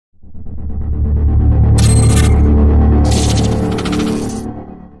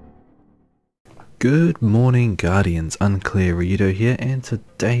Good morning, Guardians. Unclear Rito here, and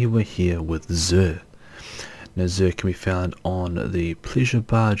today we're here with XUR. Now XUR can be found on the pleasure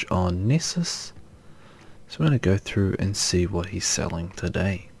barge on Nessus, so we're going to go through and see what he's selling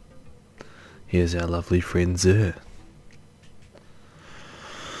today. Here's our lovely friend XUR.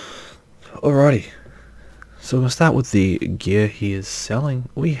 Alrighty, so we'll start with the gear he is selling.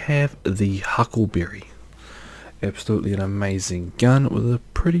 We have the Huckleberry. Absolutely an amazing gun with a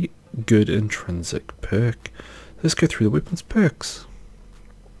pretty good intrinsic perk. Let's go through the weapons perks.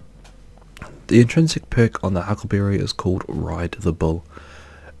 The intrinsic perk on the Huckleberry is called Ride the Bull.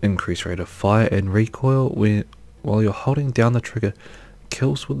 Increased rate of fire and recoil while you're holding down the trigger.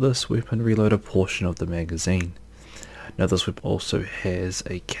 Kills with this weapon reload a portion of the magazine. Now this weapon also has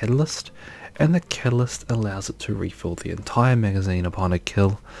a catalyst, and the catalyst allows it to refill the entire magazine upon a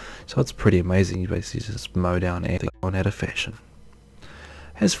kill, so it's pretty amazing. You basically just mow down everything out of fashion.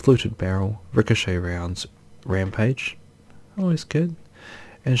 Has fluted barrel, ricochet rounds, rampage, always good,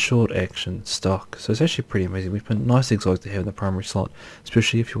 and short action stock. So it's actually a pretty amazing weapon. Nice exotic to have in the primary slot,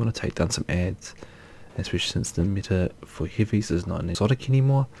 especially if you want to take down some ads, especially since the meta for heavies is not an exotic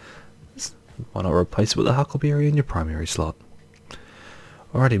anymore. Why not replace it with a Huckleberry in your primary slot?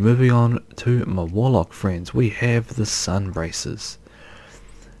 Alrighty, moving on to my Warlock friends, we have the Sun Braces.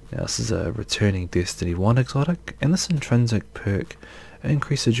 Now this is a returning Destiny 1 exotic, and this intrinsic perk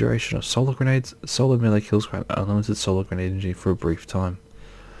increases the duration of solar grenades. Solar melee kills grant unlimited solar grenade energy for a brief time.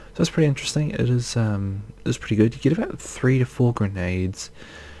 So that's pretty interesting. It's pretty good. You get about 3 to 4 grenades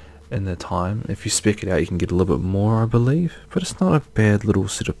in the time. If you spec it out, you can get a little bit more, I believe, but it's not a bad little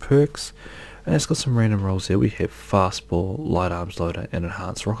set of perks. And it's got some random rolls here. We have fastball, light arms loader, and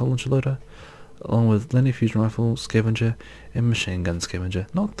enhanced rocket launcher loader, along with linear fusion rifle, scavenger, and machine gun scavenger.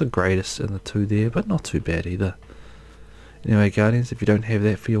 Not the greatest in the two there, but not too bad either. Anyway, Guardians, if you don't have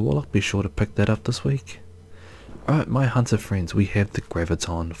that for your Warlock, be sure to pick that up this week. Alright, my Hunter friends, we have the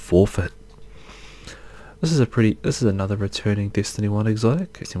Graviton Forfeit. This is another returning Destiny 1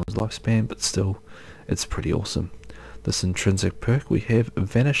 exotic. It's in lifespan, but still, it's pretty awesome. This intrinsic perk, we have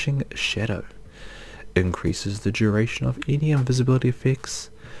Vanishing Shadow. Increases the duration of any invisibility effects.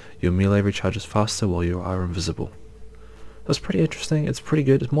 Your melee recharges faster while you are invisible. That's pretty interesting. It's pretty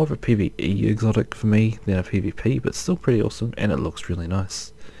good. It's more of a PvE exotic for me than a PvP, but still pretty awesome, and it looks really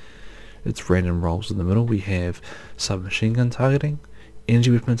nice. It's random rolls in the middle. We have submachine gun targeting, energy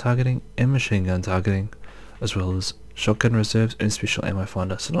weapon targeting, and machine gun targeting, as well as shotgun reserves and special ammo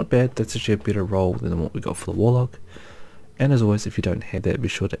finder. So not bad. That's actually a better roll than what we got for the Warlock. And as always, if you don't have that, be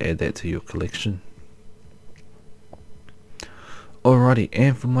sure to add that to your collection. Alrighty,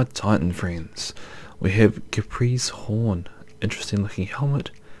 and for my Titan friends, we have Capri's Horn. Interesting looking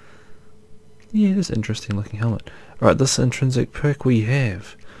helmet. Yeah, it is interesting looking helmet. Right, this intrinsic perk we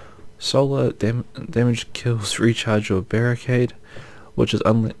have solar damage kills recharge your barricade, which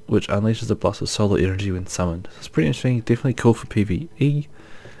unleashes a blast of solar energy when summoned. It's pretty interesting. Definitely cool for PvE,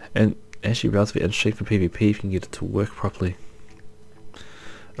 and actually relatively interesting for PvP if you can get it to work properly.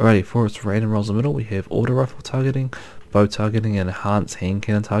 Alrighty, for its random rolls in the middle, we have auto rifle targeting, bow targeting, and enhanced hand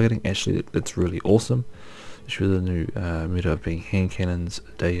cannon targeting. Actually, it's really awesome, especially with the new meta of being hand cannons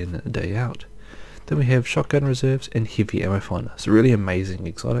day in day out. Then we have shotgun reserves and heavy ammo finder. It's a really amazing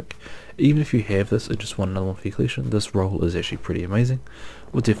exotic. Even if you have this and just want another one for your collection, this roll is actually pretty amazing.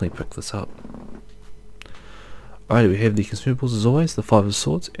 We'll definitely pick this up. Alright, we have the consumables as always, the 5 of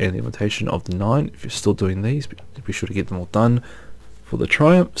Swords and the Imitation of the 9. If you're still doing these, be sure to get them all done for the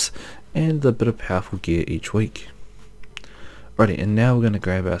triumphs, and a bit of powerful gear each week. Alrighty, and now we're going to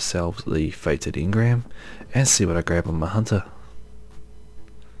grab ourselves the Fated Engram and see what I grab on my Hunter.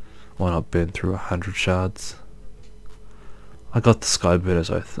 Why not burn through 100 shards? I got the Skyburner's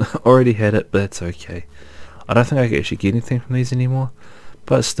Oath. Already had it, but that's okay. I don't think I can actually get anything from these anymore,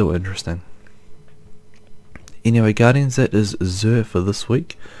 but it's still interesting. Anyway, Guardians, that is XUR for this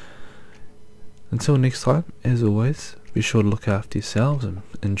week. Until next time, as always, be sure to look after yourselves and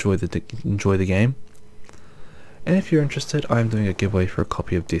enjoy the game. And if you're interested, I am doing a giveaway for a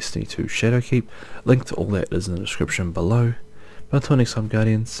copy of Destiny 2 Shadowkeep. Link to all that is in the description below. But until next time,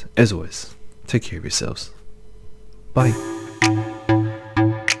 Guardians, as always, take care of yourselves. Bye.